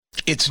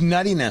It's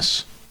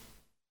nuttiness.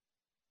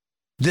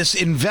 This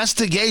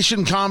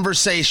investigation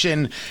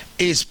conversation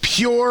is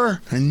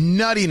pure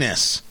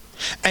nuttiness.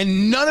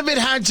 And none of it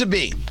had to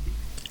be.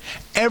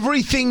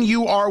 Everything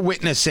you are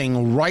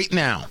witnessing right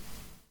now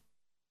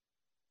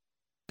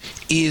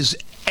is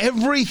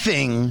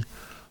everything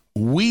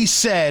we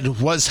said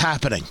was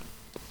happening.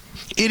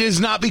 It is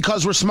not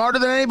because we're smarter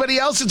than anybody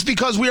else. It's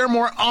because we are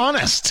more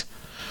honest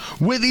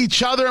with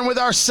each other and with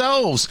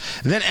ourselves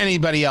than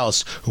anybody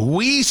else.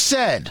 We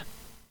said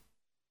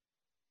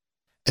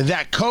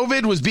that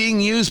COVID was being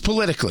used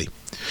politically.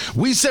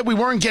 We said we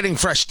weren't getting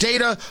fresh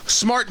data,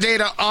 smart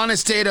data,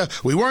 honest data.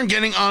 We weren't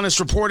getting honest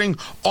reporting.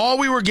 All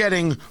we were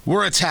getting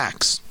were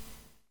attacks.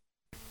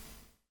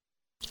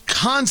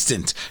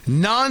 Constant,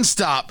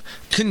 nonstop,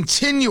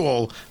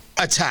 continual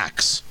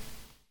attacks.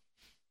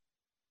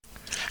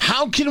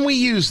 How can we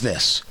use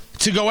this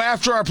to go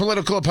after our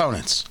political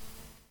opponents?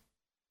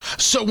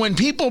 So when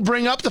people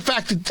bring up the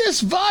fact that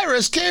this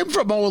virus came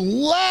from a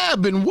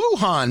lab in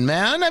Wuhan,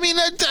 man, I mean,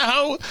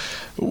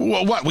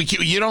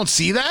 you don't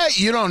see that?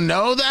 You don't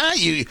know that?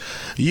 You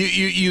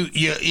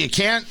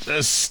can't,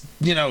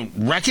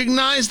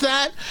 recognize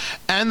that?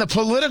 And the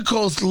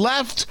political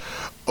left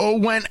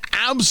went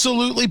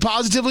absolutely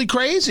positively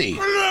crazy.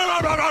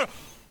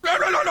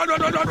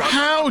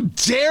 How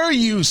dare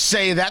you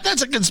say that?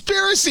 That's a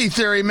conspiracy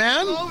theory,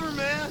 man. It's over,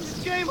 man.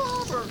 It's game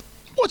over.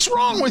 What's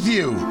wrong with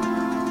you?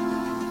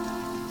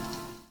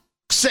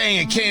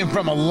 Saying it came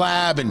from a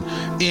lab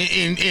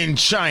in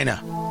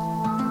China.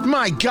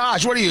 My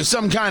gosh, what are you,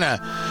 some kind of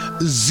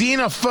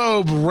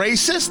xenophobe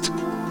racist?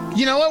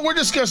 You know what? We're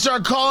just going to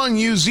start calling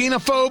you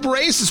xenophobe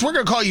racist. We're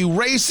going to call you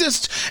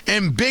racist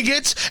and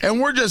bigots,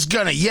 and we're just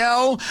going to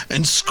yell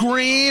and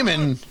scream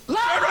and...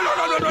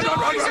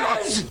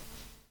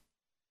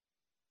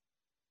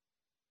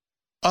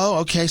 Oh,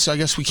 okay, so I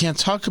guess we can't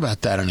talk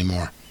about that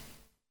anymore.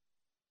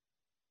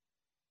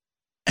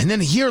 And then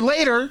a year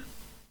later,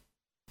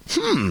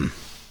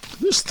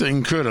 this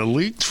thing could have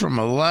leaked from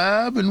a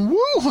lab in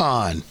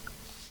Wuhan.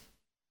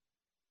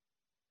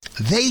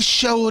 They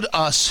showed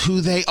us who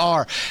they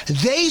are.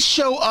 They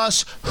show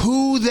us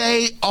who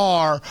they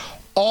are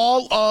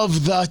all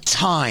of the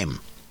time.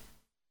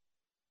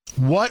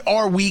 What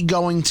are we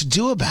going to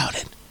do about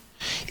it?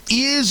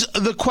 Is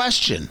the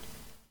question.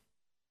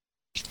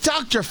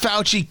 Dr.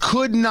 Fauci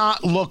could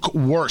not look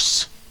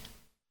worse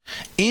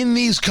in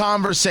these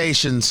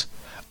conversations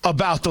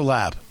about the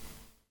lab.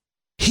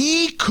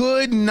 He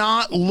could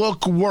not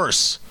look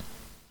worse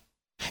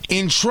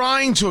in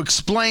trying to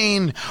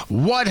explain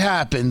what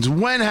happened,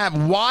 when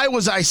happened, why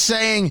was I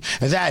saying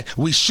that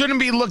we shouldn't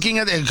be looking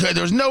at it,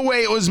 there's no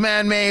way it was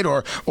man-made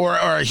or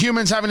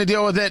humans having to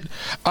deal with it,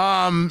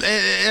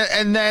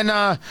 and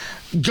then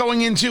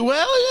going into,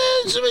 well,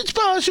 it's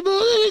possible,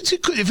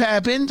 it could have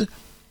happened.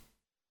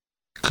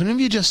 Couldn't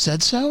have you just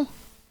said so?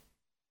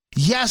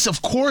 Yes,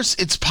 of course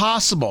it's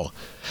possible.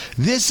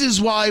 This is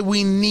why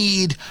we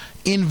need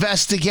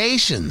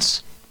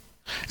investigations.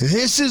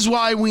 This is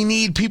why we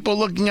need people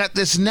looking at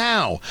this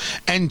now.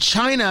 And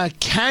China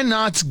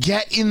cannot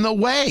get in the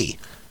way.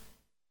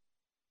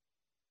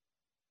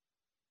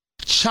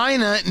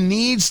 China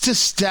needs to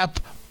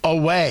step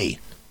away.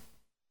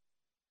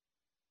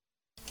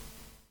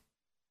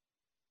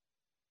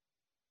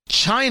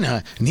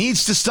 China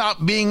needs to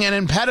stop being an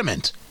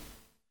impediment.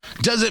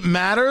 Does it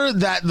matter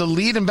that the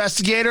lead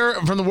investigator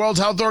from the World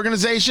Health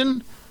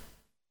Organization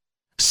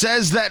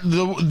says that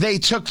they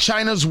took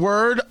China's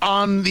word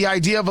on the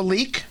idea of a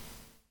leak?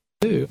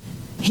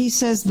 He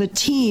says the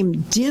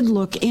team did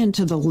look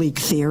into the leak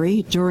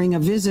theory during a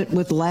visit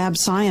with lab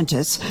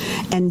scientists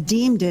and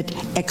deemed it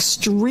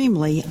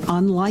extremely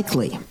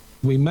unlikely.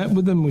 We met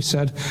with them. We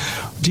said,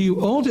 do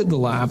you audit the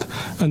lab?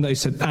 And they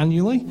said,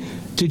 annually.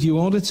 Did you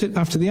audit it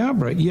after the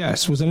outbreak?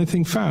 Yes. Was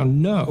anything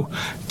found? No.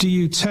 Do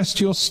you test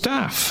your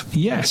staff?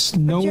 Yes.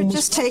 No. You're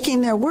just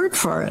taking their word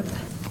for it.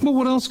 Well,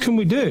 what else can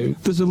we do?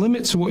 There's a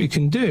limit to what you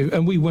can do,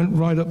 and we went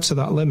right up to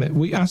that limit.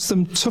 We asked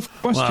them tough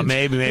questions. Well,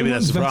 maybe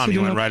that's the problem.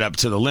 You went right up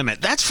to the limit.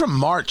 That's from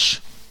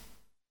March.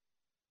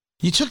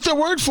 You took their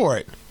word for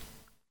it.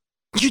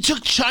 You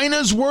took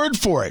China's word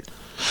for it.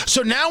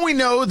 So now we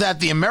know that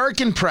the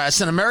American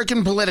press and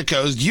American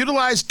politicos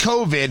utilized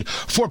COVID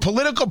for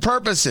political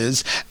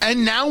purposes,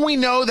 and now we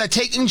know that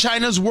taking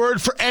China's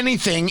word for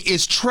anything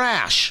is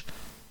trash.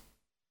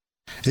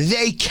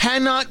 They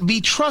cannot be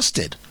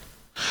trusted.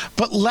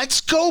 But let's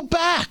go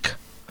back.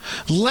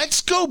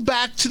 Let's go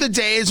back to the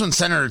days when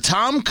Senator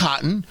Tom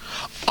Cotton,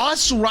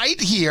 us right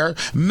here,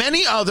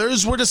 many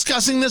others were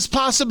discussing this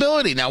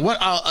possibility.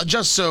 Now,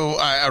 just so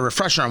a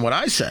refresher on what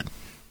I said.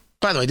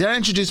 By the way, did I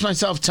introduce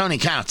myself? Tony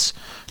Katz.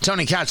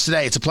 Tony Katz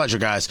today. It's a pleasure,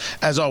 guys.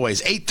 As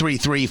always,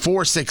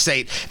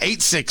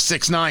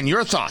 833-468-8669.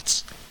 Your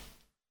thoughts.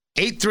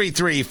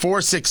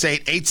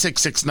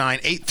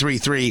 833-468-8669.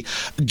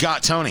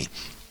 833-GOT-TONY.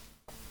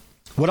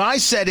 What I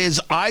said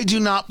is I do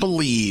not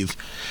believe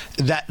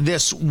that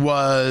this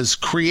was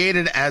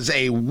created as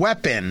a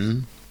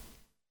weapon,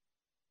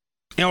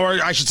 or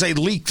I should say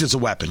leaked as a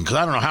weapon, because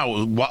I don't know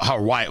how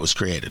or why it was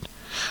created.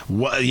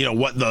 what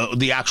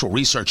the actual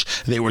research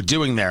they were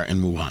doing there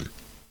in Wuhan.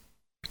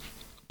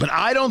 But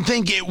I don't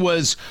think it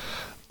was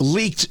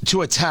leaked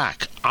to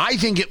attack. I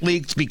think it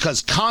leaked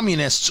because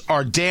communists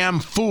are damn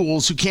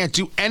fools who can't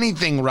do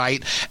anything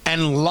right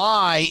and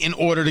lie in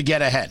order to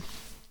get ahead.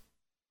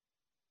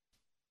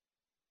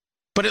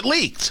 But it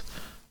leaked.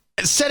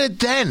 It said it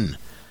then,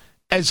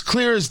 as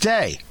clear as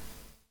day.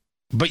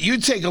 But you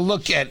take a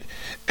look at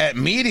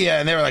media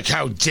and they were like,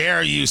 how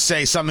dare you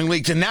say something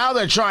leaked? And now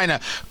they're trying to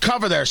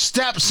cover their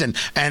steps and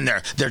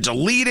they're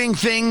deleting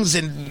things.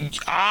 And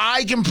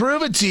I can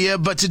prove it to you,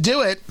 but to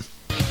do it,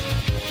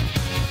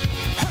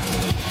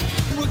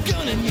 we're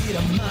gonna need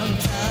a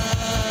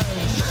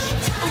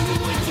montage.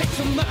 Ooh, it takes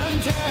a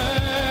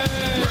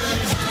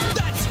montage.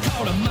 That's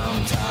called a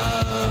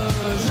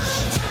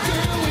montage.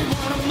 Girl, we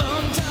want a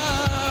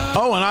montage.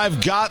 oh, and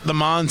I've got the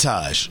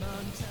montage.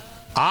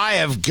 I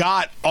have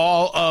got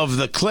all of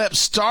the clips,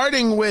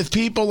 starting with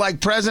people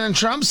like President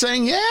Trump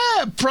saying,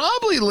 yeah, it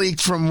probably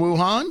leaked from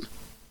Wuhan.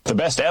 The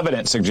best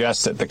evidence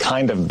suggests that the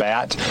kind of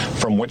bat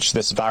from which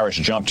this virus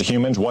jumped to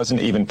humans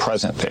wasn't even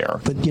present there.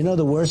 But you know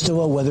the worst of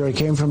all, whether it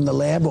came from the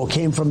lab or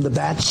came from the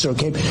bats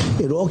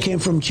it all came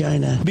from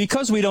China.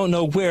 Because we don't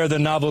know where the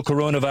novel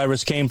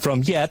coronavirus came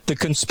from yet, the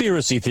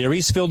conspiracy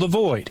theories fill the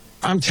void.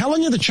 I'm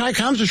telling you, the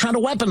Chi-Coms are trying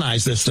to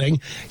weaponize this thing.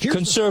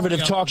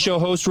 Conservative talk show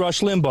host Rush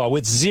Limbaugh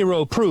with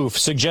zero proof,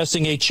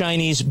 suggesting a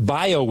Chinese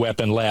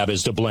bioweapon lab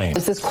is to blame.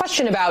 There's this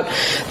question about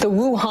the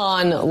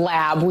Wuhan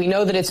lab. We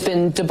know that it's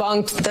been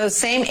debunked. Those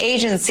same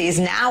agencies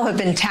now have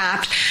been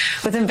tapped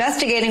with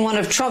investigating one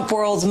of Trump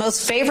world's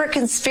most favorite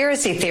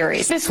conspiracy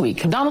theories. This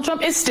week, Donald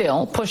Trump is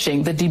still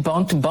pushing the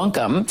debunked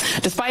bunkum,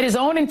 despite his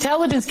own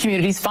intelligence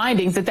community's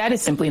findings that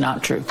is simply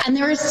not true. And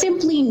there is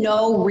simply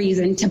no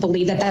reason to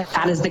believe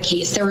that is the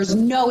case. There is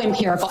no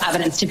empirical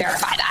evidence to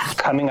verify that.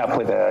 Coming up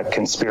with a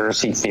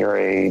conspiracy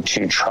theory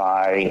to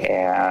try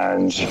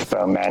and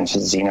foment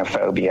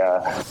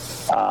xenophobia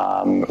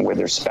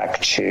with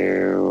respect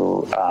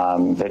to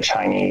the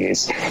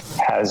Chinese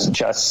has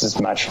just as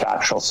much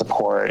factual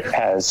support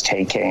as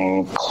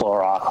taking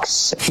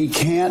Clorox. He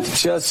can't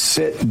just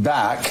sit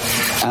back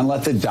and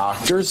let the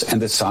doctors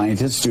and the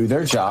scientists do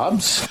their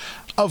jobs.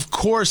 Of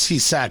course he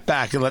sat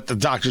back and let the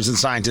doctors and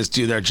scientists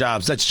do their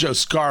jobs. That's Joe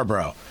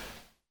Scarborough.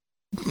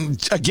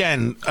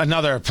 Again,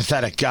 another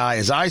pathetic guy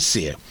as I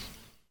see it.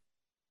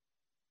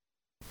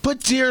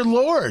 But dear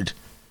Lord.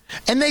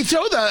 And they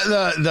throw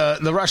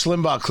the Rush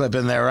Limbaugh clip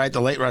in there, right?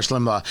 The late Rush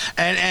Limbaugh.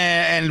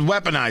 And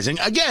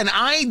weaponizing. Again,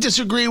 I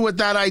disagree with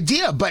that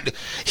idea, but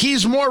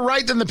he's more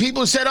right than the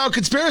people who said, oh,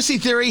 conspiracy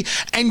theory,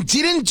 and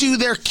didn't do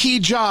their key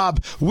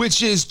job,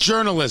 which is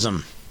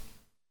journalism.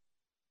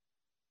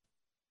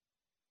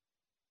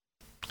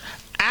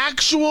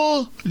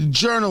 Actual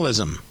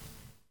journalism.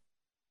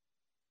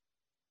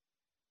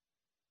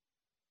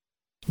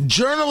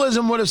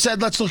 Journalism would have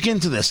said, let's look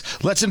into this.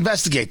 Let's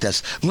investigate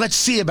this. Let's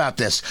see about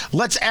this.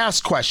 Let's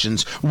ask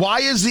questions.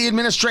 Why is the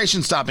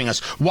administration stopping us?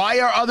 Why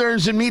are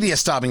others in media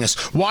stopping us?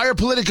 Why are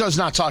politicos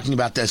not talking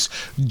about this?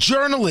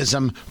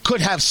 Journalism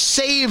could have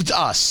saved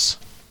us.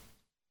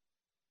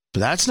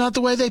 But that's not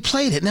the way they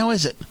played it, now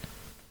is it?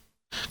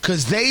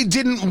 Because they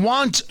didn't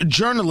want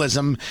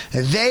journalism.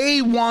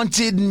 They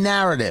wanted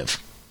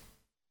narrative.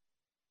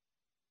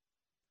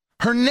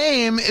 Her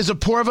name is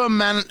Apoorva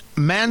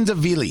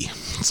Mandavili.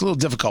 It's a little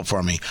difficult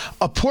for me.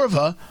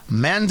 Apoorva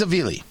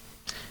Mandavili.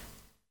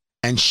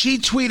 And she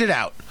tweeted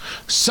out,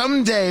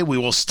 someday we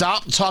will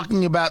stop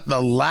talking about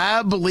the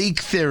lab leak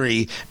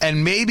theory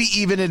and maybe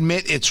even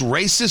admit its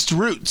racist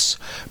roots.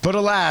 But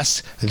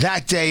alas,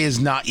 that day is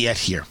not yet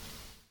here.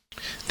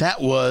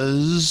 That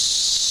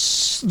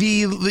was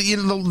the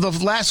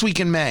last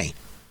week in May.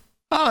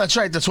 Oh, that's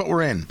right. That's what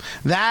we're in.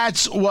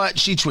 That's what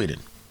she tweeted.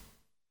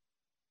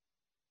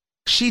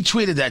 She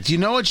tweeted that. Do you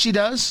know what she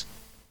does?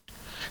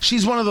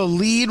 She's one of the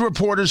lead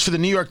reporters for the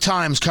New York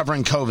Times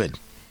covering COVID.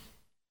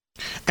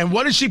 And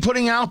what is she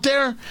putting out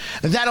there?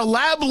 That a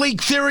lab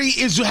leak theory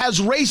has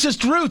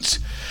racist roots.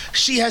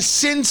 She has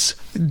since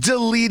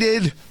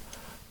deleted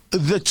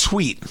the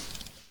tweet.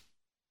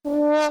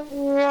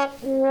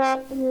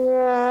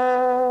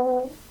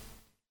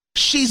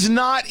 She's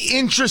not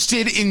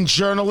interested in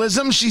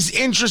journalism. She's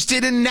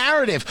interested in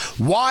narrative.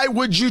 Why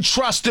would you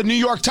trust the New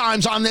York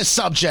Times on this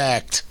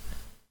subject?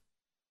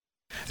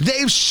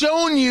 They've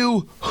shown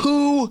you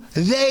who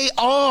they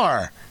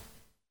are.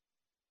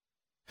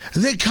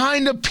 The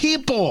kind of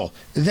people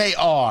they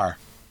are.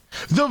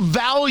 The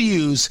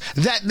values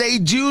that they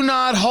do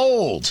not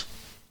hold.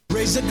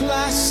 Raise a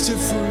glass to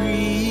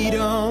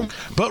freedom.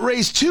 But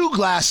raise two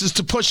glasses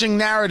to pushing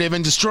narrative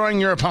and destroying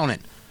your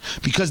opponent.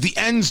 Because the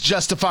ends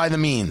justify the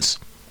means.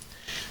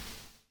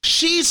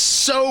 She's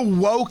so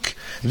woke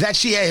that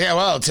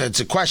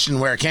to question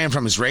where it came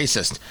from is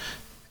racist.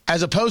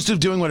 As opposed to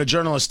doing what a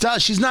journalist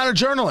does. She's not a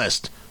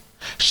journalist.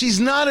 She's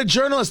not a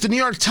journalist. The New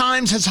York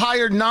Times has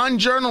hired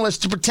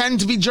non-journalists to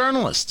pretend to be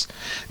journalists.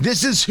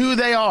 This is who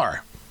they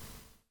are.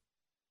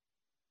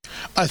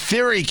 A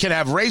theory can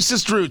have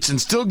racist roots and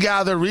still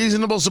gather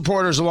reasonable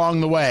supporters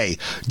along the way.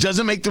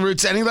 Doesn't make the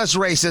roots any less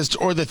racist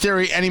or the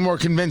theory any more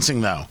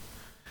convincing, though.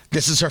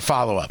 This is her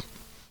follow-up.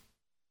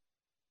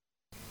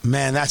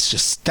 Man, that's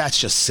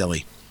just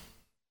silly.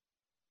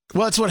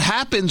 Well, it's what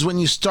happens when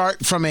you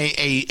start from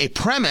a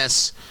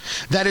premise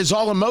that is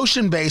all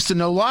emotion-based and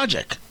no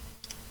logic.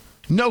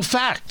 No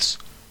facts.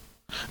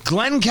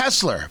 Glenn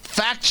Kessler,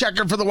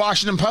 fact-checker for the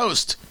Washington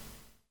Post,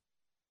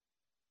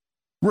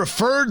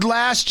 referred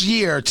last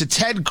year to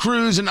Ted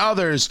Cruz and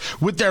others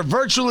with their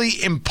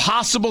virtually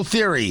impossible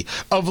theory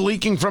of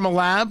leaking from a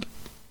lab.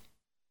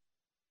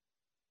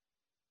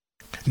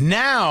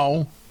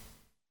 Now,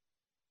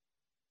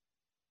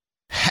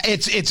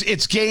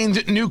 it's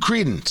gained new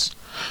credence.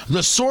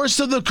 The source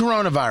of the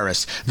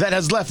coronavirus that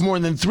has left more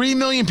than 3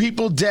 million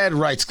people dead,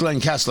 writes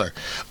Glenn Kessler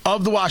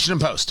of the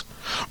Washington Post,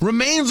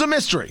 remains a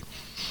mystery.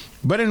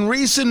 But in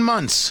recent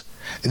months,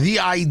 the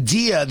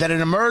idea that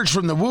it emerged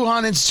from the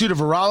Wuhan Institute of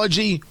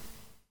Virology,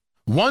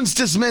 once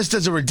dismissed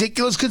as a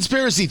ridiculous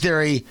conspiracy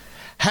theory,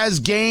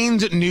 has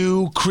gained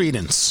new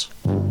credence.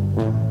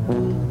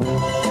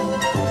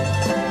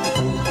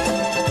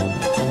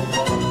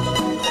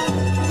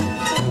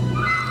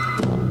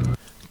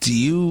 Do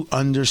you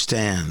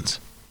understand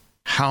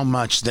how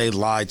much they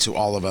lied to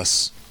all of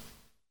us?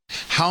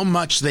 How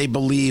much they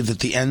believe that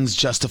the ends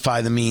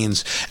justify the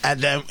means?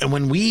 And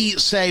when we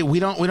say we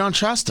don't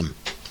trust them,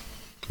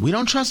 we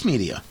don't trust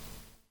media.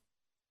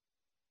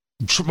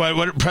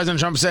 What President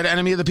Trump said,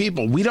 enemy of the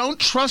people. We don't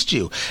trust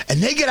you.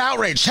 And they get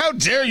outraged. How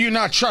dare you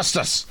not trust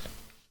us?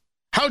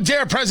 How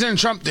dare President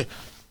Trump?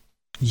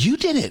 You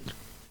did it.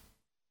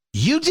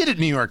 You did it,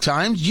 New York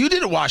Times. You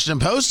did it, Washington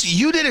Post.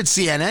 You did it,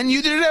 CNN.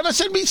 You did it,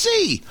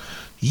 MSNBC.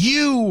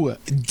 You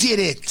did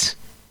it.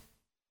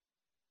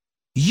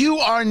 You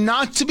are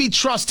not to be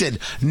trusted,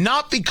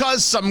 not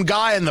because some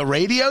guy on the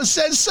radio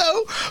says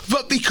so,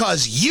 but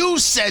because you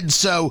said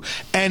so,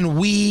 and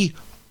we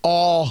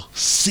all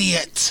see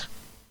it.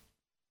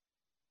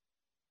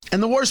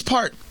 And the worst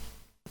part,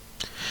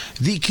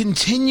 the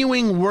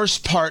continuing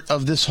worst part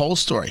of this whole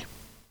story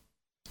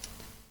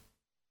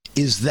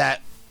is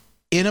that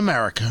in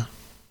America,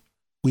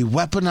 we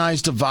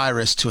weaponized a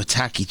virus to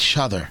attack each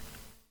other.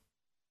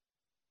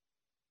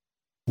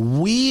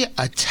 We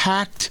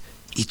attacked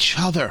each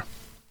other.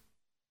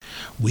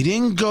 We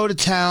didn't go to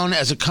town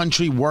as a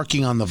country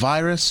working on the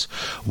virus.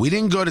 We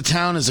didn't go to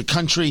town as a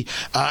country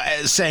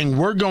saying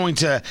we're going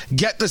to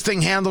get this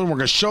thing handled and we're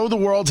going to show the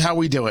world how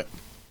we do it.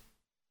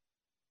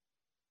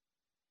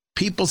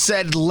 People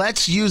said,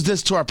 let's use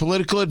this to our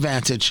political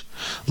advantage.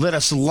 Let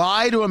us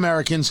lie to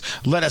Americans.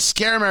 Let us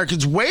scare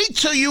Americans. Wait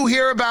till you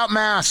hear about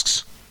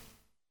masks.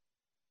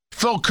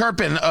 Phil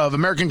Kerpen of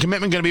American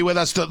Commitment going to be with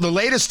us. The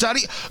latest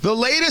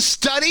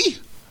study,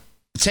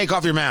 take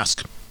off your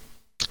mask.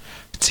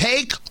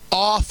 Take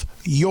off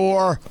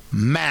your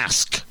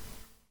mask.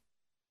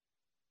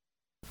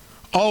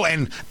 Oh,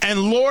 and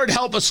Lord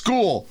help a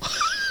school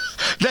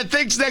that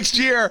thinks next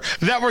year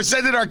that we're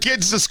sending our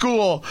kids to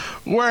school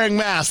wearing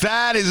masks.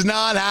 That is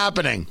not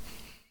happening.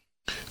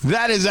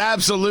 That is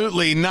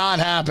absolutely not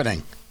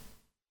happening.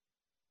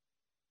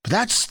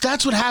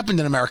 That's what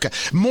happened in America.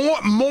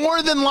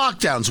 More than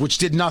lockdowns, which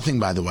did nothing,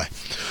 by the way.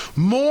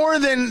 More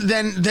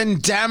than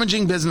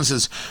damaging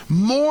businesses.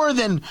 More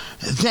than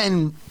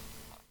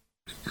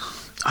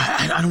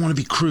I don't want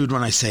to be crude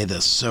when I say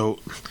this, so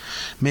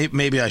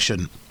maybe I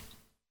shouldn't.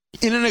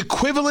 In an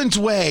equivalent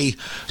way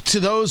to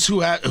those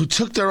who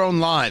took their own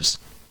lives,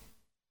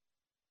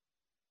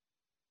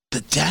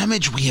 the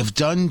damage we have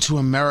done to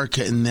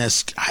America in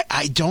this,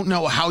 I don't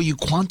know how you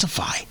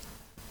quantify.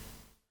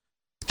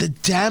 The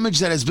damage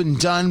that has been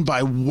done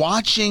by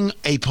watching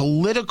a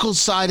political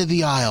side of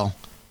the aisle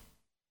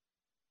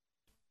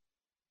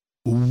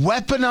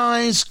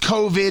weaponize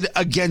COVID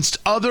against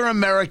other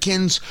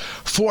Americans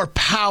for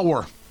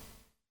power.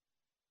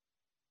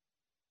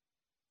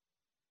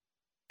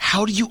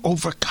 How do you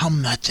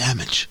overcome that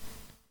damage?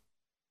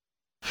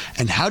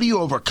 And how do you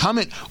overcome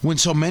it when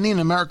so many in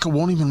America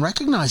won't even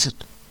recognize it?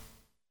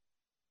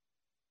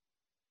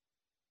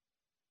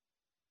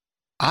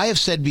 I have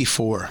said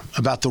before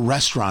about the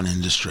restaurant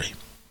industry,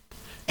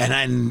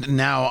 and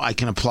now I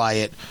can apply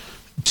it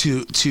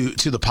to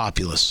the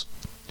populace.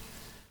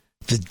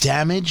 The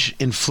damage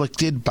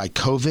inflicted by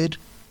COVID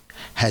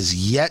has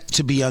yet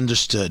to be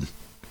understood.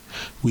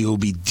 We will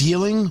be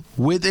dealing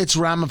with its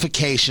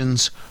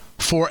ramifications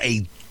for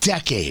a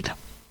decade.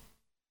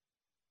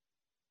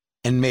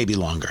 And maybe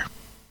longer.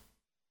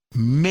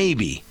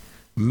 Maybe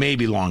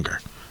longer.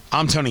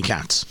 I'm Tony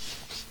Katz.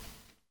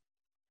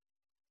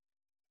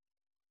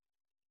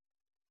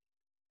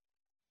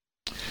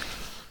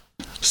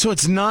 So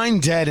it's 9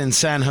 dead in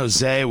San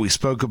Jose. We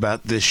spoke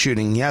about this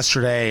shooting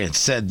yesterday. It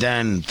said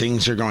then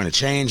things are going to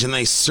change, and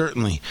they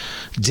certainly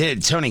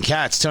did. Tony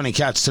Katz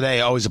Today.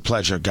 Always a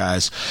pleasure,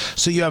 guys.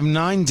 So you have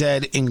 9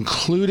 dead,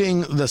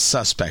 including the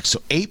suspects.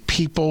 So 8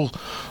 people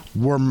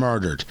were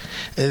murdered.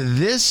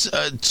 This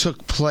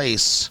took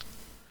place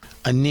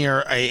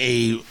near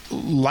a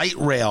light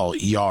rail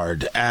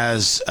yard,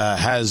 as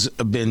has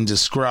been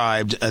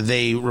described.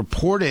 They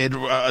reported,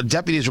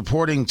 deputies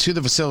reporting to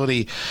the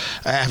facility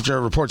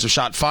after reports of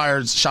shots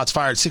fired,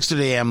 6:30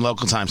 a.m.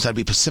 local time, so that'd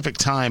be Pacific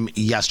time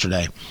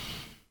yesterday.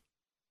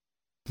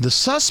 The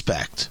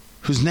suspect,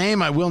 whose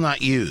name I will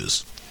not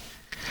use,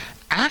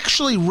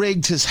 actually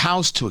rigged his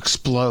house to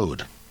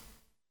explode.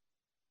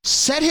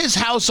 Set his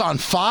house on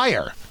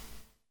fire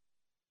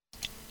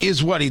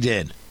is what he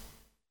did.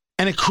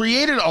 And it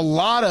created a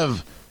lot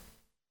of,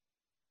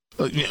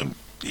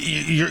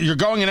 you're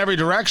going in every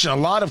direction, a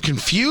lot of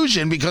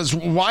confusion, because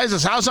why is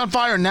this house on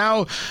fire?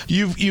 Now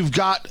you've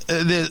got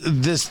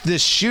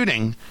this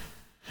shooting.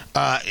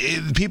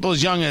 People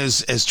as young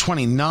as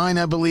 29,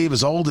 I believe,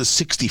 as old as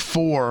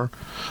 64,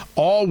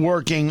 all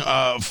working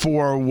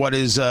for what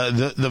is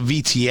the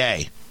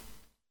VTA,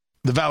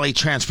 the Valley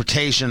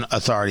Transportation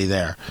Authority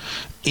there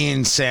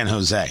in San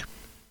Jose.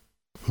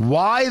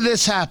 Why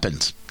this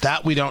happened,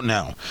 that we don't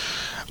know.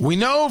 We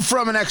know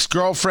from an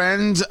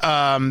ex-girlfriend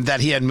that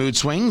he had mood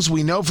swings.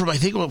 We know from, I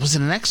think, what was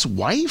it, an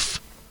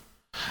ex-wife?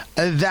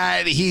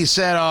 That he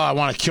said, I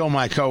want to kill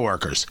my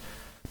coworkers.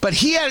 But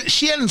she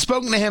hadn't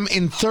spoken to him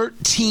in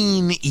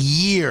 13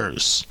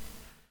 years.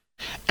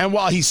 And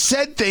while he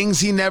said things,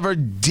 he never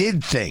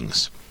did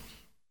things.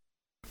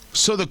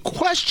 So the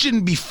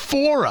question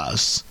before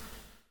us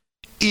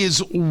is,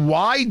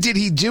 why did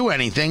he do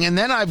anything? And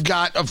then I've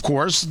got, of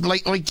course,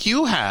 like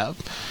you have,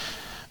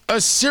 a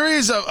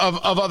series of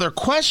other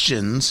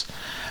questions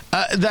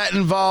that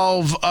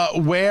involve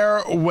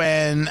where,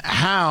 when,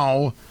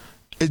 how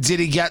did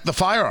he get the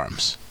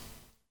firearms?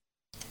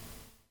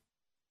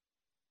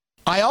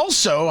 I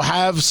also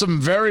have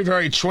some very,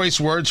 very choice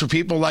words for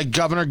people like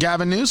Governor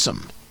Gavin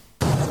Newsom.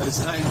 But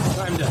it's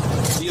time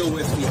to deal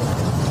with the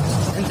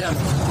pandemic,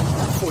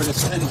 for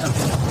this pandemic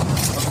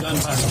of gun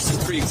violence,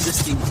 a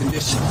pre-existing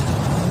condition.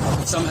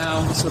 It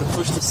somehow sort of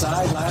pushed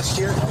aside last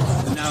year,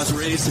 and now has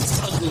raised its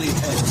ugly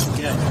head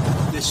again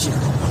this year.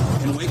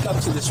 And wake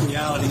up to this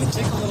reality and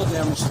take a little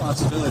damn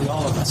responsibility,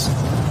 all of us,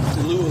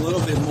 to do a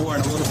little bit more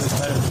and a little bit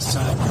better this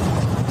time,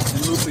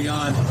 and move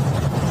beyond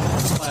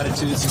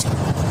platitudes,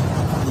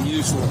 the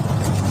usual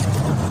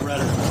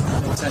rhetoric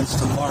that tends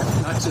to mark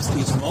not just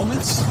these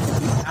moments, but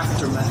the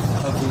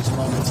aftermath of these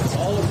moments. As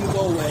all of you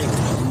go away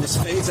and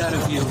this fades out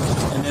of view,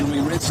 and then we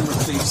rinse and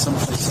repeat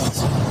someplace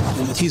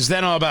else. He's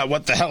then all about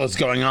what the hell is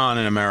going on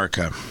in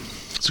America.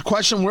 It's a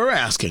question we're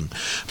asking.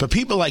 But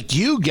people like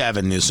you,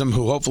 Gavin Newsom,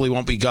 who hopefully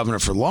won't be governor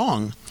for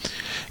long,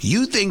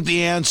 you think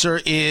the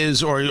answer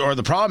is, or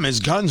the problem is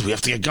guns. We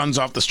have to get guns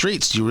off the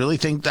streets. Do you really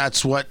think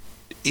that's what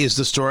is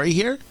the story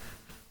here?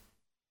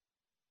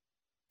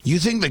 You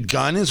think the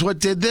gun is what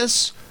did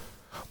this?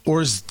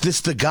 Or is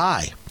this the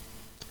guy?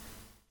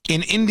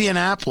 In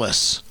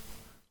Indianapolis,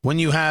 when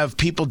you have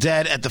people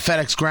dead at the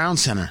FedEx Ground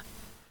Center,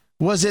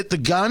 was it the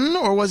gun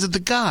or was it the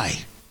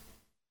guy?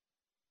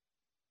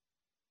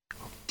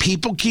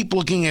 People keep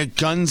looking at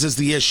guns as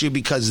the issue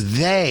because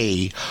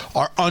they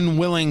are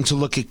unwilling to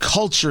look at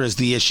culture as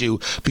the issue,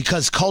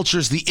 because culture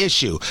is the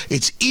issue.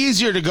 It's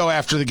easier to go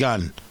after the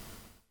gun.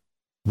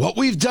 What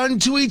we've done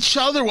to each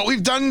other, what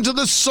we've done to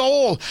the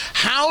soul.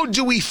 How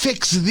do we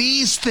fix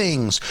these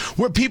things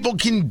where people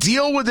can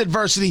deal with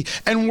adversity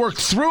and work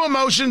through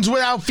emotions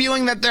without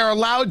feeling that they're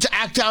allowed to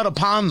act out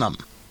upon them?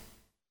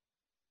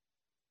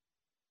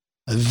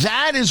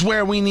 That is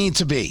where we need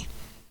to be.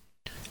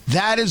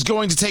 That is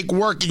going to take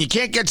work, and you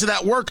can't get to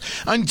that work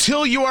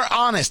until you are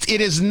honest. It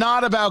is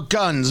not about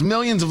guns.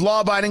 Millions of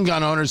law-abiding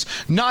gun owners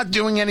not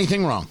doing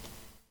anything wrong.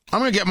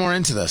 I'm going to get more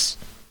into this.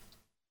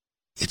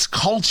 It's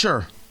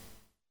culture.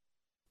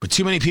 But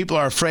too many people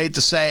are afraid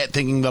to say it,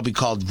 thinking they'll be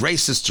called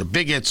racists or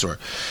bigots or,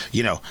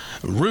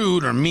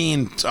 rude or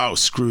mean. Oh,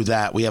 screw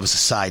that. We have a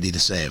society to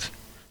save.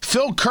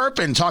 Phil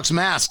Kerpen talks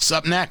masks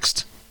up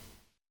next.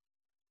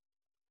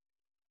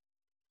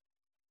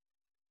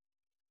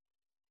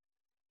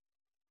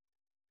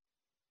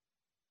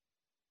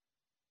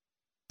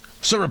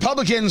 So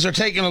Republicans are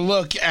taking a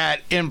look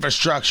at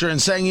infrastructure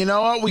and saying, you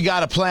know what? We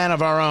got a plan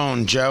of our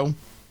own, Joe.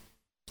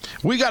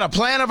 We got a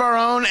plan of our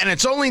own, and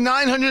it's only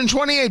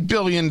 $928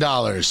 billion.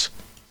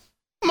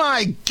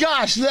 My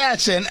gosh,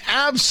 that's an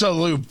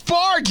absolute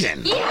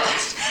bargain.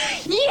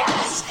 Yes!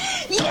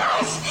 Yes!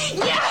 Yes!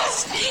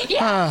 Yes!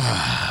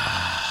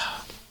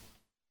 Yes!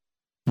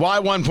 Why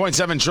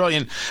 $1.7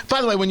 trillion?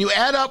 By the way, when you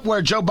add up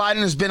where Joe Biden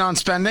has been on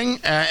spending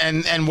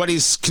and what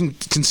he's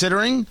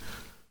considering,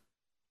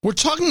 we're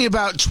talking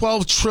about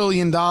 $12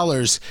 trillion.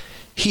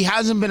 He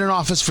hasn't been in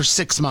office for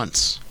 6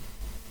 months.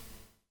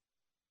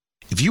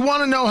 If you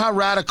want to know how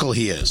radical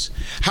he is,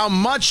 how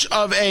much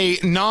of a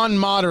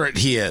non-moderate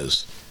he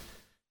is,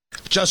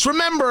 just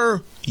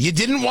remember, you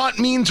didn't want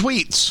mean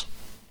tweets.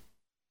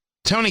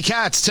 Tony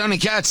Katz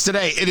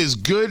today. It is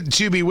good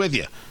to be with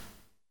you.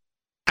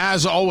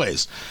 As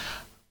always,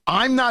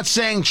 I'm not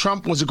saying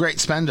Trump was a great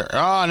spender.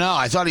 Oh, no,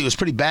 I thought he was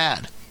pretty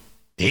bad.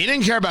 He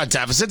didn't care about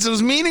deficits. It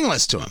was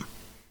meaningless to him.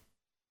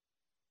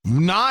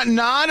 Not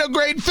a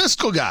great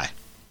fiscal guy.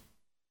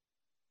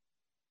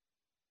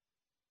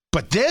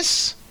 But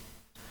this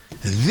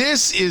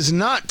This is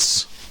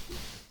nuts.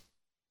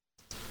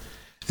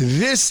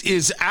 This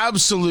is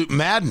absolute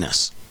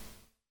madness.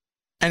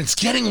 And it's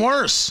getting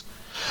worse.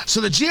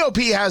 So the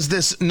GOP has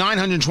this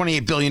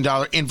 $928 billion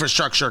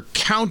infrastructure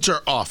counter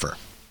offer.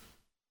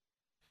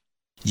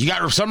 You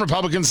got some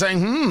Republicans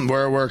saying,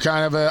 we're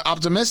kind of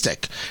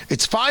optimistic.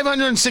 It's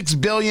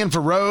 $506 billion for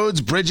roads,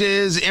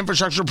 bridges,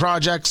 infrastructure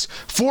projects,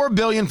 $4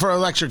 billion for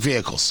electric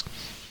vehicles.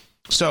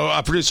 So,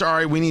 producer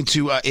Ari, we need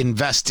to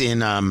invest in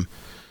what's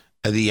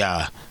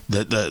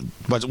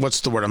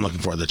the word I'm looking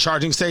for? The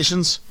charging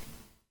stations,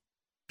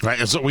 right?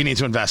 That's what we need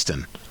to invest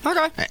in.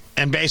 Okay.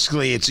 And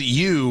basically, it's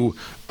you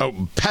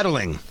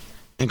peddling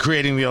and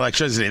creating the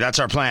electricity. That's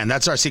our plan.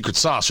 That's our secret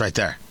sauce right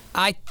there.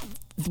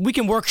 We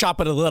can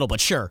workshop it a little, but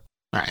sure.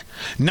 All right.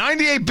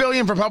 $98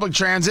 billion for public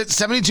transit,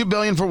 $72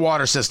 billion for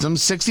water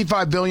systems,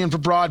 $65 billion for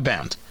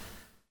broadband.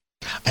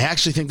 I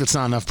actually think that's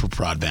not enough for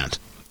broadband.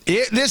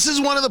 This is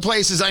one of the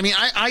places, I mean,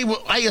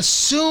 I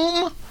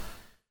assume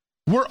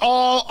we're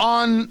all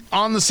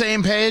on the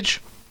same page.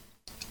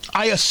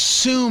 I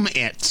assume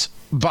it,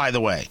 by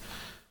the way.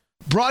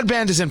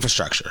 Broadband is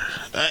infrastructure.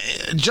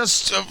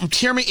 Just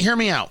hear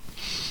me out.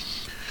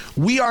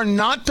 We are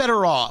not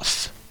better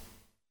off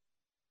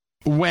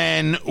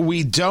when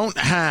we don't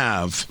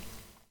have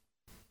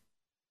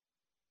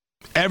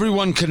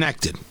everyone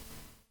connected.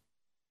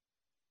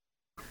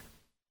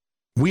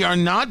 We are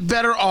not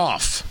better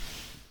off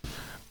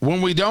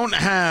when we don't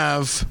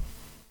have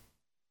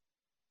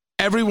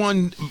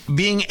everyone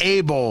being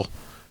able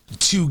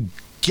to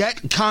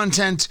get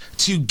content,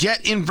 to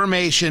get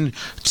information,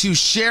 to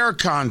share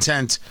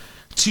content,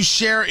 to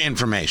share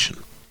information.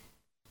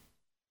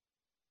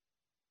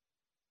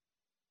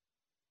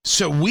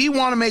 So we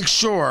want to make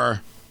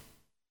sure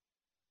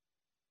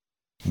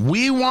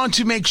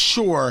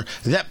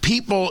that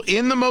people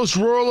in the most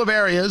rural of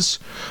areas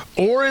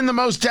or in the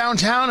most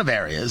downtown of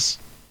areas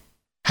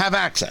have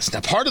access.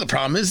 Now, part of the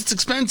problem is it's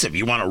expensive.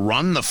 You want to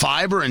run the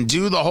fiber and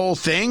do the whole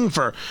thing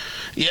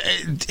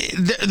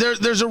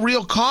there's a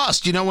real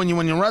cost. You know, when you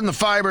run the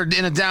fiber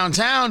in a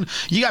downtown,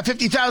 you got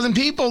 50,000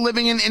 people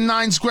living in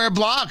 9 square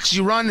blocks.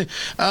 You run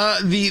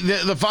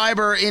the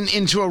fiber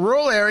into a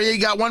rural area,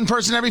 you got one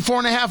person every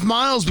 4.5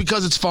 miles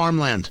because it's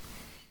farmland.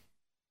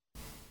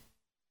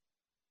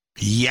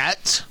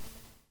 Yet,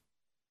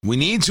 we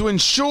need to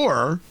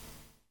ensure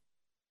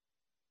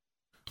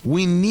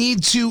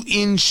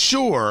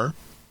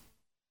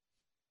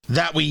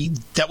that we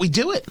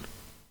do it.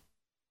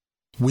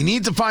 We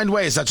need to find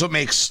ways. That's what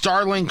makes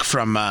Starlink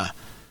from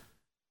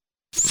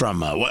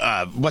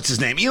what's his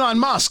name, Elon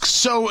Musk,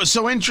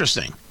 so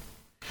interesting.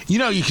 You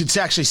know, you could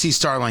actually see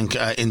Starlink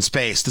in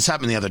space. This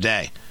happened the other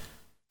day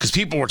because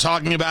people were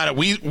talking about it.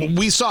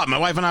 We saw it. My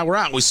wife and I were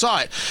out. We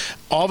saw it.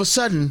 All of a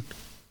sudden,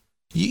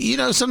 you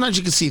know, sometimes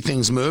you can see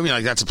things move. You're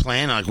like, that's a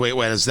plane. I'm like, wait,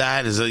 what is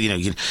that? Is it, you know,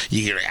 you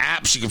get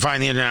apps. You can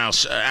find the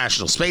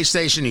International Space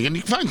Station. You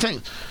can find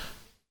things.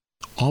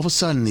 All of a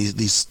sudden,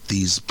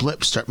 these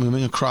blips start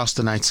moving across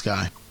the night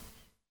sky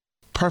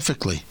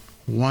perfectly,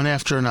 one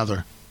after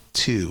another.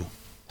 2,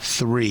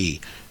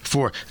 3,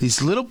 4.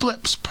 These little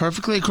blips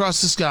perfectly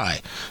across the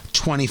sky.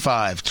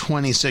 25,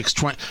 26,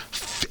 20.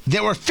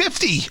 There were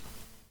 50.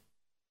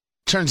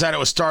 Turns out it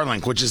was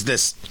Starlink, which is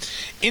this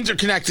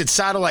interconnected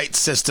satellite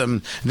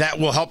system that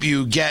will help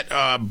you get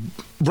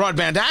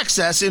broadband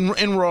access in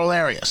rural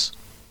areas.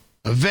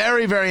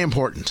 Very, very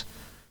important.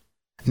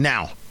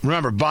 Now,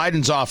 remember,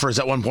 Biden's offer is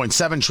at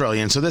 $1.7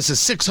 trillion, so this is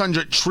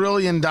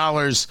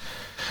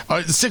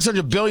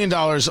 $600 billion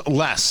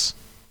less.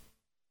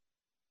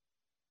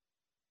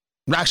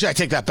 Actually, I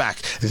take that back.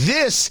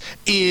 This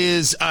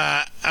is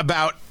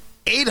about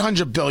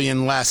 $800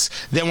 billion less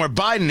than where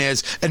Biden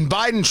is, and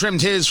Biden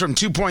trimmed his from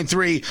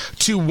 2.3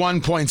 to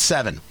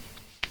 1.7.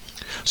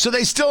 So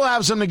they still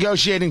have some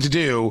negotiating to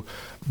do.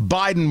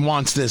 Biden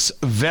wants this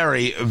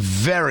very,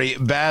 very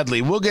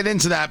badly. We'll get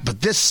into that,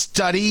 but this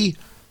study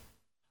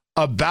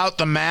about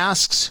the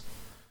masks,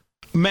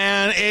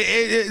 man,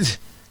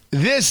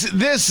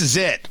 this is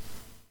it.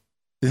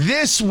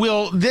 This,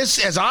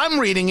 as I'm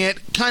reading it,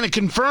 kind of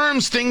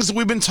confirms things that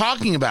we've been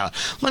talking about.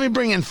 Let me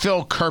bring in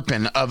Phil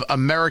Kerpen of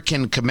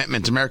American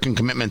Commitment,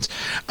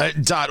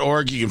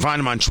 AmericanCommitment.org. You can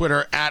find him on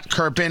Twitter at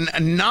Kerpen.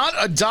 Not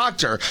a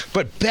doctor,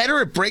 but better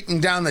at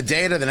breaking down the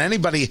data than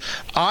anybody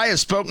I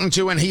have spoken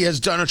to, and he has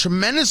done a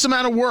tremendous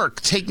amount of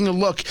work taking a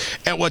look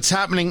at what's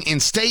happening in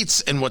states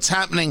and what's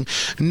happening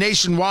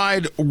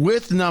nationwide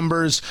with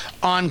numbers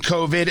on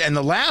COVID. And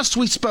the last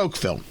we spoke,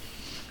 Phil,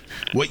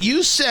 what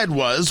you said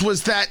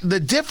was that the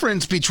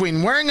difference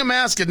between wearing a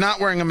mask and not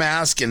wearing a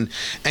mask and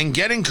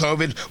getting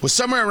COVID was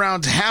somewhere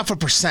around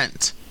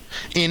 0.5%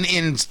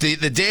 in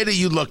the data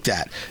you looked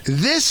at.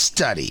 This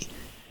study,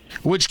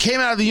 which came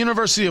out of the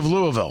University of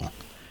Louisville,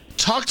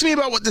 talk to me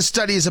about what this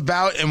study is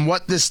about and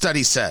what this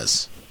study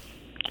says.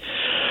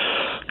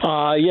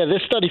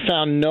 This study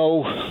found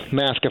no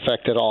mask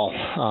effect at all,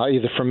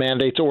 either for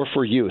mandates or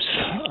for use.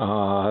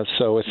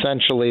 So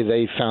essentially,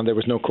 they found there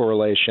was no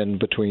correlation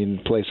between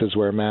places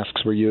where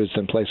masks were used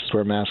and places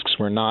where masks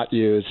were not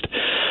used.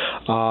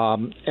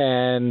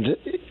 And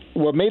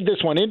what made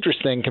this one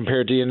interesting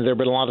compared to, there have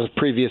been a lot of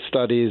previous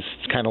studies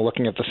kind of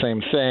looking at the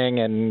same thing,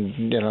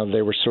 and,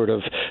 they were sort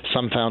of,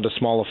 some found a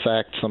small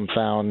effect, some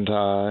found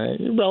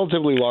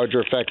relatively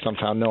larger effect, some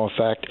found no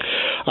effect.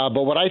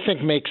 But what I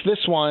think makes this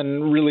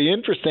one really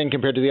interesting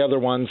compared to the other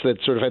ones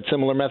that sort of had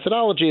similar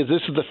methodology is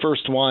this is the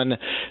first one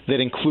that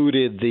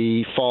included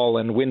the fall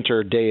and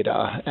winter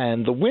data.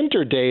 And the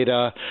winter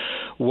data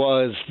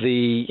was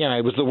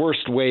it was the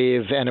worst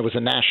wave, and it was a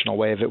national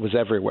wave. It was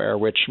everywhere,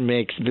 which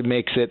makes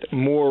it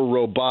more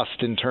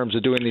robust in terms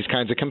of doing these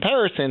kinds of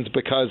comparisons,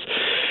 because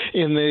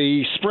in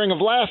the spring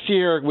of last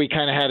year, we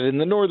kind of had it in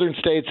the northern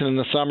states, and in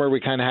the summer, we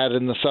kind of had it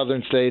in the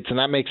southern states, and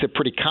that makes it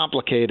pretty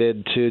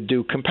complicated to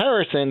do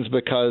comparisons,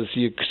 because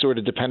you sort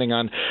of, depending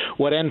on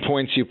what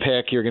endpoints you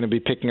pick, you're going to be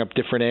picking up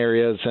different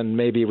areas, and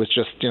maybe it was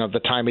just, the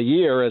time of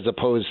year as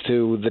opposed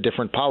to the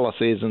different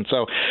policies. And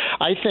so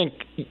I think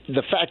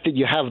the fact that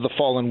you have the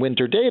fall and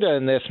winter data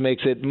in this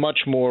makes it much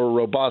more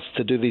robust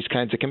to do these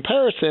kinds of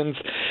comparisons.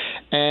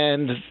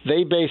 And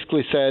they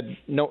basically said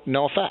no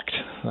effect.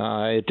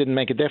 It didn't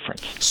make a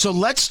difference. So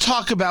let's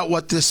talk about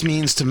what this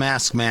means to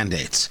mask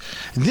mandates.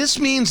 This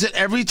means that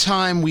every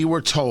time we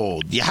were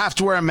told you have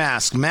to wear a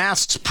mask,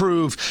 masks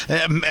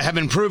have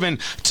been proven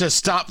to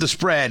stop the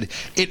spread.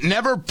 It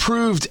never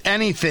proved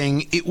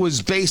anything. It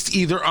was based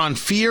either on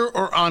fear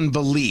or on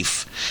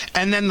belief.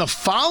 And then the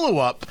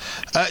follow-up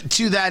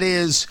to that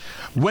is,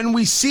 when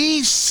we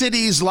see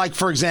cities like,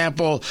 for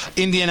example,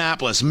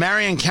 Indianapolis,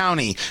 Marion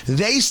County,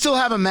 they still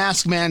have a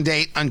mask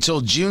mandate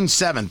until June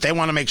 7th. They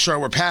want to make sure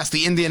we're past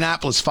the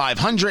Indianapolis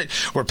 500,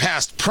 we're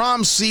past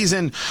prom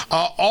season,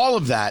 all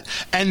of that.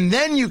 And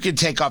then you can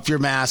take off your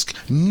mask.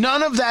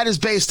 None of that is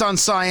based on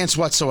science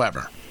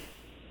whatsoever.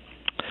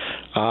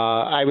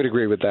 I would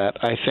agree with that.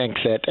 I think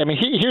that,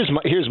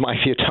 here's my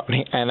view,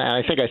 Tony, and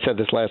I think I said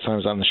this last time I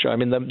was on the show.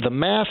 The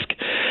mask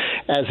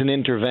as an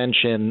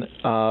intervention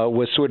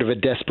was sort of a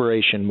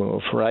desperation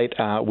move, right?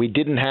 We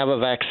didn't have a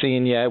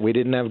vaccine yet. We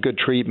didn't have good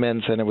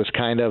treatments, and it was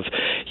kind of,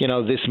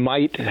 this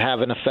might have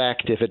an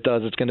effect. If it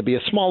does, it's going to be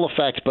a small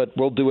effect, but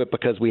we'll do it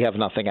because we have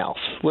nothing else,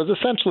 was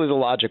essentially the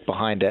logic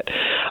behind it.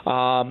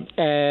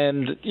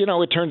 And,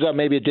 it turns out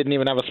maybe it didn't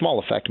even have a small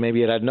effect.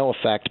 Maybe it had no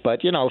effect.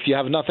 But, if you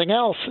have nothing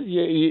else,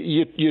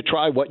 you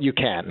try what you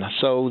can.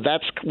 So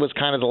that was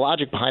kind of the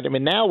logic behind it.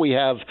 Now we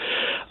have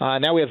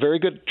very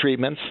good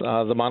treatments.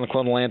 The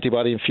monoclonal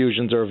antibody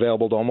infusions are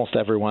available to almost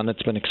everyone.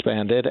 It's been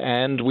expanded,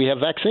 and we have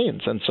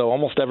vaccines. And so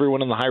almost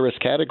everyone in the high-risk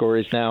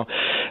categories now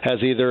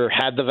has either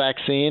had the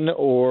vaccine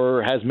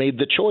or has made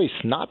the choice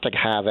not to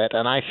have it.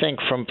 And I think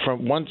from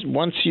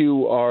once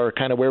you are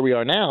kind of where we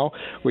are now,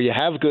 where you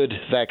have good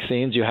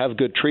vaccines, you have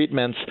good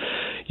treatments,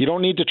 you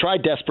don't need to try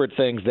desperate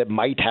things that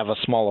might have a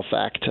small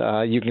effect.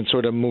 You can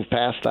sort of move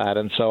past that.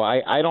 And so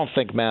I don't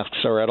think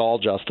masks are at all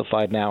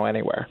justified now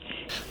anywhere.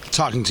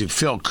 Talking to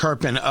Phil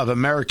Kerpen of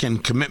American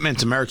Commitment,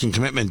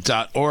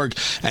 AmericanCommitment.org,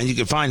 and you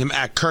can find him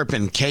at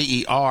Kerpen,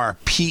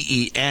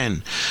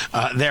 Kerpen,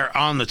 there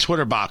on the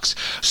Twitter box.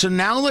 So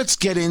now let's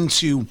get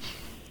into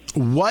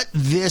what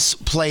this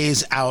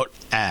plays out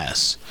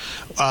as.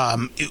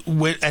 And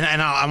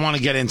I want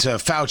to get into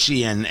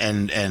Fauci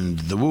and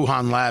the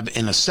Wuhan lab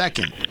in a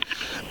second.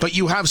 But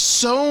you have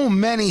so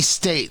many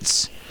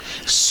states,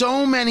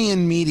 so many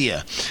in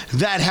media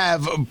that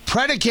have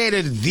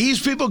predicated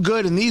these people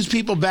good and these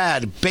people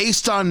bad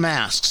based on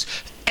masks.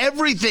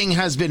 Everything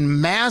has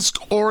been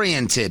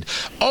mask-oriented.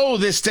 Oh,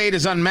 this state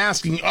is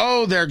unmasking.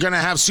 Oh, they're going to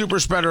have super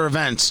spreader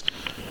events.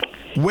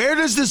 Where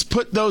does this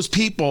put those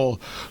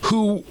people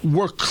who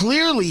were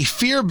clearly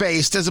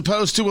fear-based as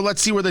opposed to, well,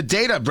 let's see where the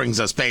data brings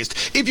us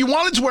based? If you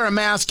wanted to wear a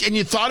mask and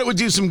you thought it would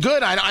do some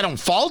good, I don't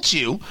fault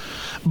you.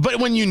 But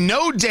when you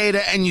know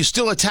data and you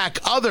still attack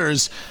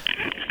others,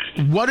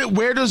 where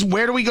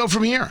do we go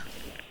from here?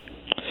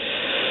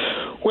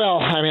 Well,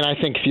 I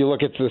think if you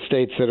look at the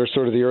states that are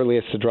sort of the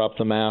earliest to drop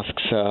the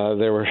masks,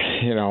 there were,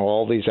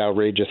 all these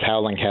outrageous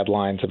howling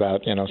headlines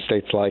about,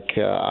 states like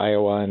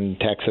Iowa and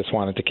Texas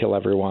wanted to kill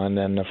everyone.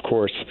 And, of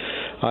course,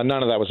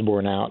 none of that was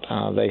borne out.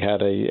 They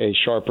had a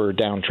sharper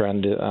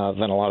downtrend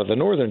than a lot of the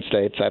northern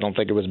states. I don't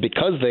think it was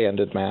because they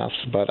ended masks,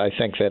 but I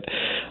think that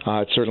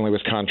it certainly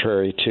was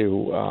contrary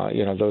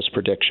to, those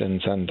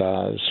predictions and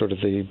sort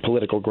of the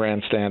political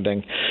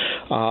grandstanding.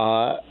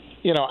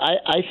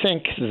 I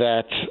think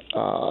that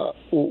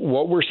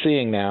what we're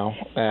seeing now,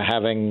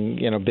 having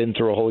been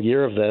through a whole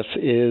year of this,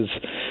 is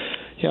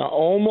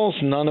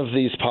almost none of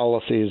these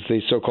policies,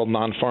 these so-called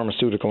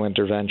non-pharmaceutical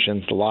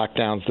interventions, the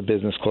lockdowns, the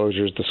business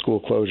closures, the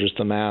school closures,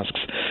 the masks,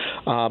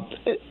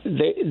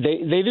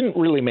 they didn't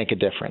really make a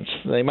difference.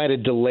 They might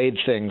have delayed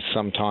things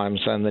sometimes,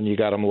 and then you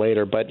got them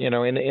later. But in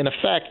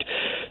effect,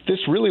 this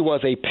really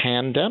was a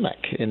pandemic.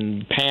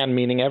 In pan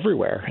meaning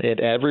everywhere.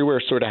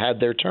 Everywhere sort of had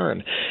their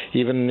turn.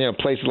 Even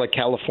places like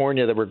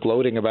California that were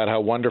gloating about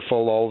how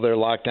wonderful all their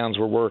lockdowns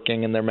were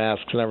working and their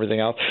masks and everything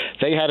else,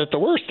 they had it the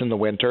worst in the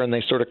winter, and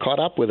they sort of caught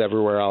up with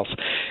everywhere else.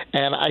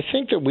 And I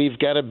think that we've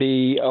got to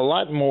be a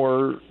lot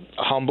more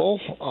humble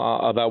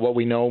about what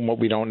we know and what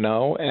we don't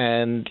know.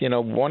 And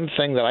one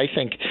thing that I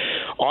think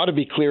ought to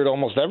be clear to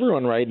almost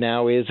everyone right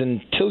now is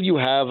until you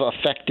have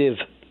effective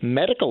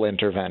medical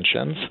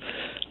interventions,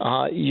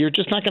 you're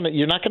not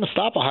going to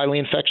stop a highly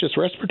infectious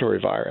respiratory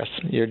virus.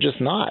 You're just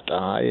not,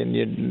 and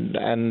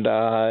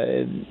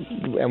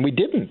we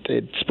didn't.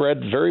 It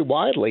spread very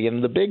widely,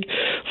 and the big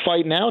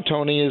fight now,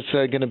 Tony, is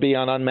going to be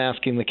on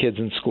unmasking the kids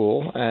in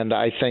school. And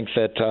I think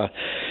that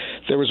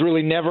there was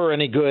really never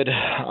any good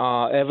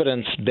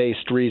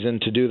evidence-based reason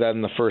to do that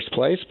in the first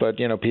place. But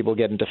people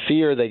get into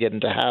fear, they get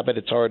into habit.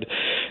 It's hard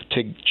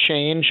to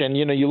change. And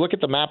you look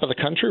at the map of the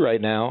country right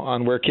now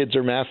on where kids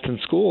are masked in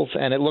schools,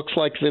 and it looks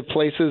like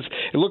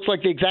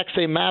the exact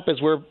same map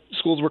as where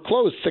schools were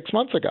closed 6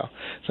 months ago.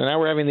 So now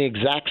we're having the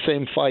exact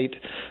same fight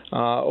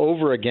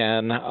over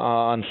again,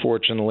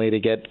 unfortunately, to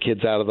get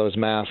kids out of those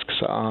masks.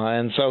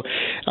 And so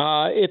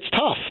it's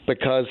tough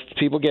because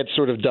people get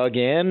sort of dug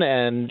in,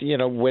 and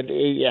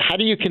how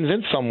do you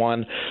convince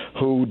someone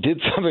who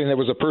did something that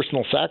was a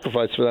personal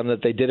sacrifice for them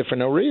that they did it for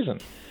no reason?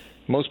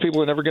 Most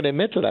people are never going to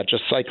admit to that,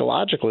 just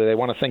psychologically. They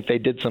want to think they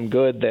did some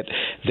good, that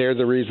they're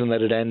the reason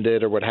that it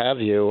ended or what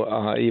have you,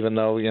 even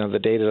though the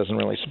data doesn't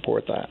really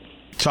support that.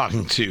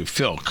 Talking to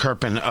Phil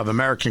Kerpen of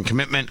American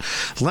Commitment.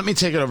 Let me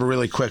take it over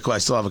really quick. I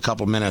still have a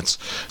couple minutes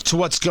to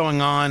what's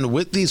going on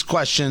with these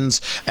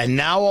questions. And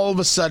now all of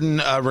a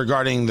sudden,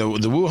 regarding the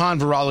Wuhan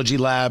Virology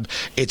Lab,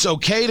 it's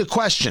okay to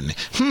question,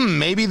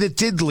 maybe that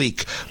did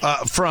leak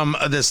from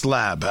this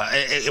lab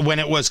when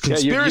it was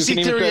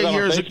conspiracy theory a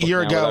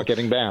year ago. Without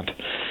getting banned.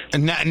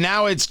 And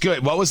now it's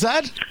good. What was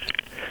that?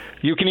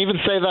 You can even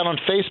say that on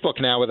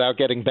Facebook now without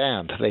getting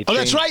banned.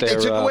 That's right. They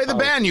took away the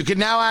ban. You can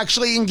now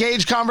actually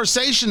engage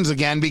conversations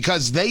again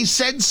because they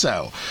said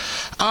so.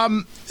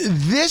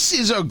 This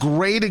is a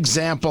great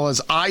example,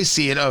 as I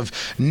see it, of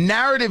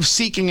narrative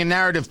seeking and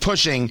narrative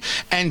pushing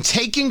and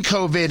taking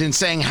COVID and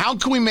saying, how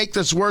can we make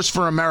this worse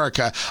for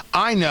America?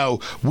 I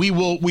know we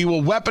will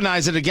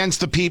weaponize it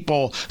against the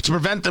people to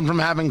prevent them from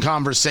having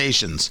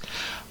conversations.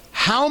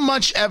 How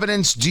much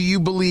evidence do you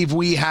believe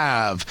we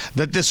have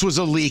that this was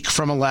a leak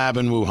from a lab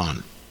in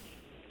Wuhan?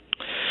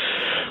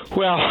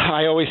 Well,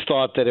 I always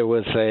thought that it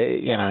was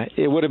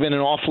it would have been an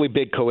awfully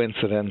big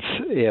coincidence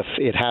if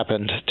it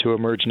happened to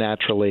emerge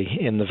naturally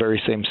in the very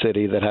same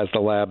city that has the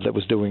lab that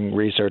was doing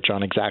research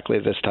on exactly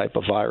this type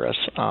of virus.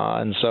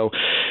 And so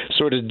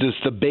sort of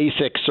just the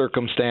basic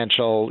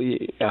circumstantial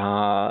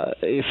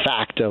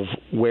fact of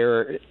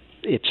where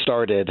it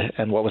started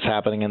and what was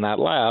happening in that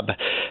lab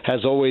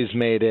has always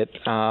made it,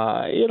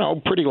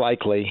 pretty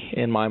likely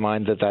in my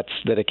mind that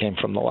it came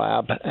from the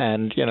lab.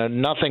 And,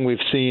 nothing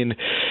we've seen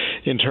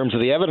in terms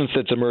of the evidence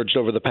that's emerged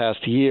over the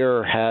past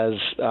year has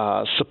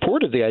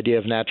supported the idea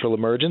of natural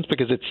emergence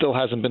because it still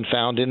hasn't been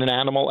found in an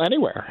animal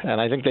anywhere. And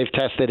I think they've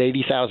tested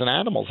 80,000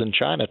 animals in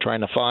China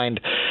trying to find,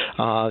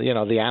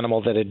 the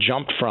animal that it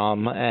jumped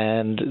from,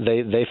 and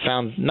they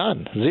found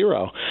none,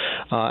 zero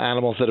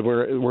animals that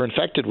were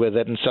infected with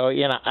it. And so,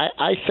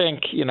 I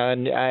think,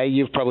 and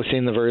you've probably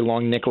seen the very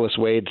long Nicholas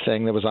Wade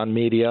thing that was on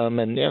Medium,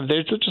 and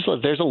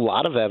there's a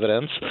lot of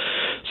evidence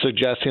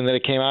suggesting that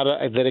it came out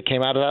of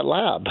that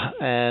lab.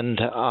 And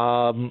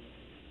is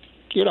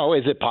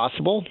it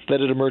possible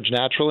that it emerged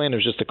naturally and it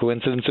was just a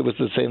coincidence it was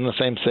in the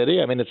same city?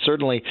 I mean, it's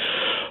certainly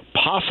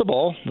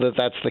possible that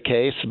that's the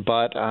case,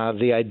 but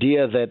the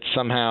idea that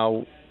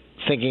somehow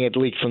thinking it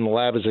leaked from the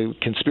lab is a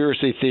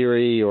conspiracy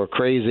theory or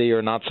crazy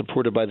or not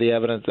supported by the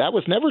evidence, that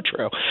was never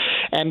true.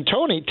 And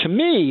Tony, to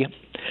me,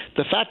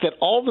 the fact that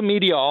all the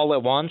media all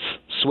at once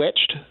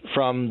switched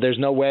from "there's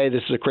no way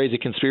this is a crazy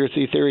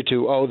conspiracy theory"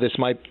 to this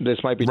might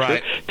be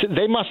right. true.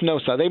 They must know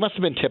so. They must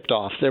have been tipped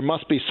off. There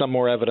must be some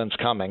more evidence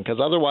coming, because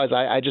otherwise,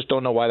 I just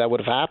don't know why that would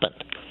have happened.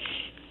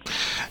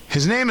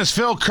 His name is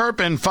Phil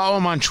Kerpen. Follow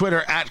him on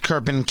Twitter at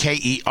Kerpen,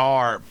 Kerpen,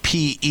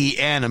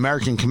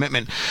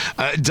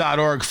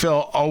 AmericanCommitment.org.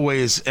 Phil,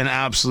 always an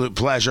absolute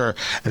pleasure.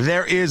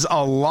 There is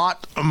a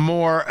lot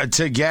more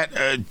to get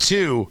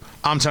to.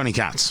 I'm Tony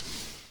Katz.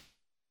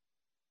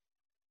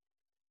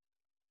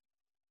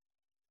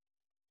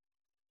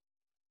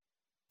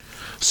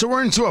 So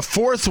we're into a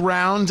fourth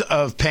round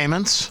of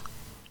payments.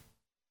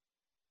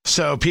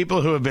 So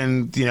people who have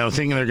been,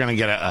 thinking they're going to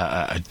get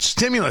a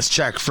stimulus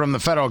check from the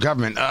federal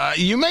government,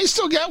 you may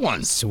still get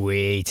one.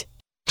 Sweet.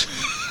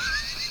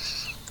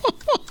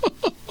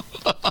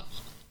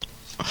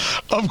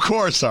 Of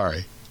course,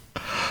 Ari.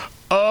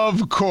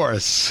 Of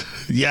course.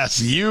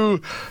 Yes,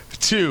 you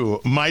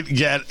too might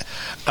get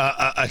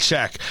a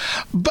check.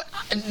 But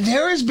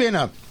there has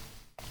been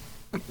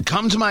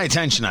come to my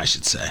attention, I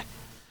should say.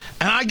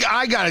 And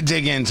I got to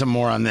dig into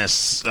more on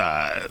this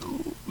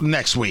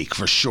next week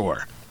for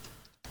sure.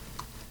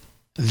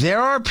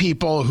 There are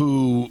people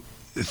who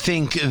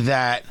think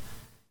that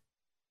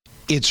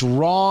it's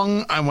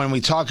wrong when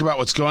we talk about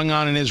what's going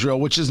on in Israel,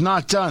 which is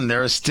not done.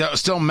 There are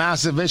still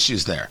massive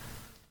issues there,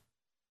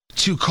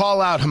 to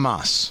call out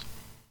Hamas.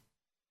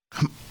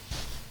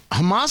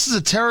 Hamas is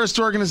a terrorist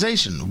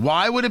organization.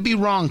 Why would it be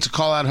wrong to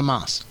call out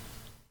Hamas?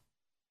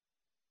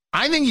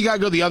 I think you got to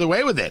go the other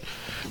way with it.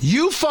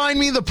 You find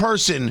me the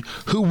person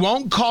who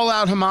won't call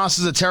out Hamas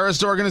as a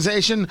terrorist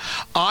organization,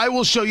 I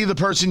will show you the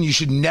person you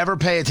should never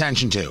pay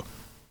attention to.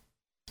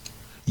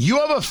 You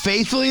have a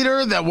faith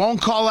leader that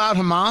won't call out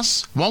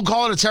Hamas, won't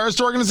call it a terrorist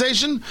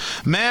organization?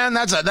 Man,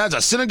 that's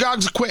a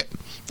synagogue to quit.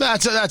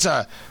 That's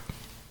a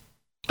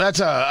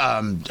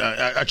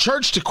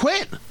church to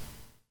quit.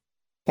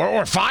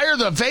 Or fire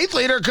the faith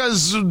leader,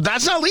 because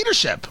that's not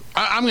leadership.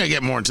 I'm going to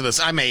get more into this.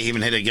 I may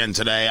even hit it again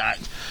today. I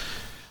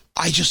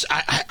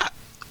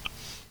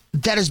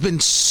that has been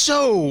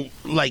so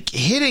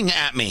hitting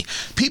at me.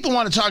 People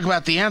want to talk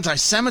about the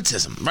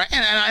anti-Semitism, right?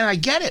 And I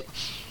get it.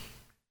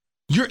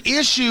 Your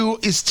issue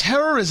is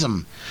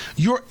terrorism.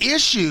 Your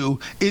issue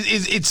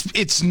is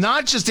it's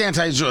not just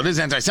anti-Israel, it is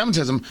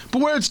anti-Semitism,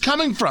 but where it's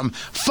coming from,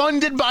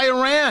 funded by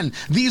Iran.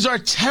 These are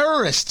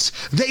terrorists.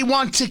 They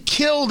want to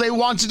kill, they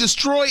want to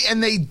destroy,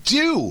 and they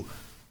do.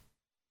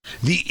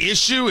 The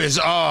issue is,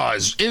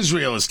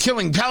 Israel is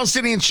killing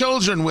Palestinian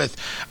children with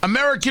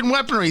American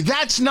weaponry.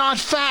 That's not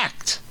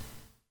fact.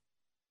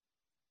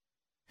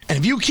 And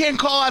if you can't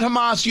call out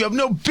Hamas, you have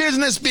no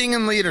business being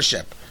in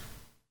leadership.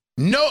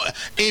 No,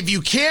 if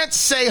you can't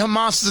say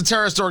Hamas is a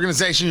terrorist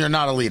organization, you're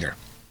not a leader.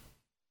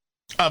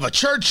 Of a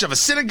church, of a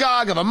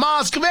synagogue, of a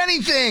mosque, of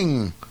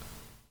anything.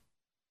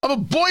 Of a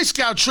Boy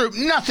Scout troop,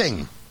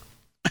 nothing.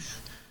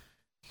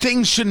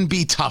 Things shouldn't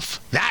be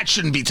tough. That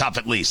shouldn't be tough,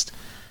 at least.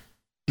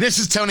 This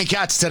is Tony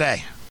Katz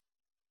Today.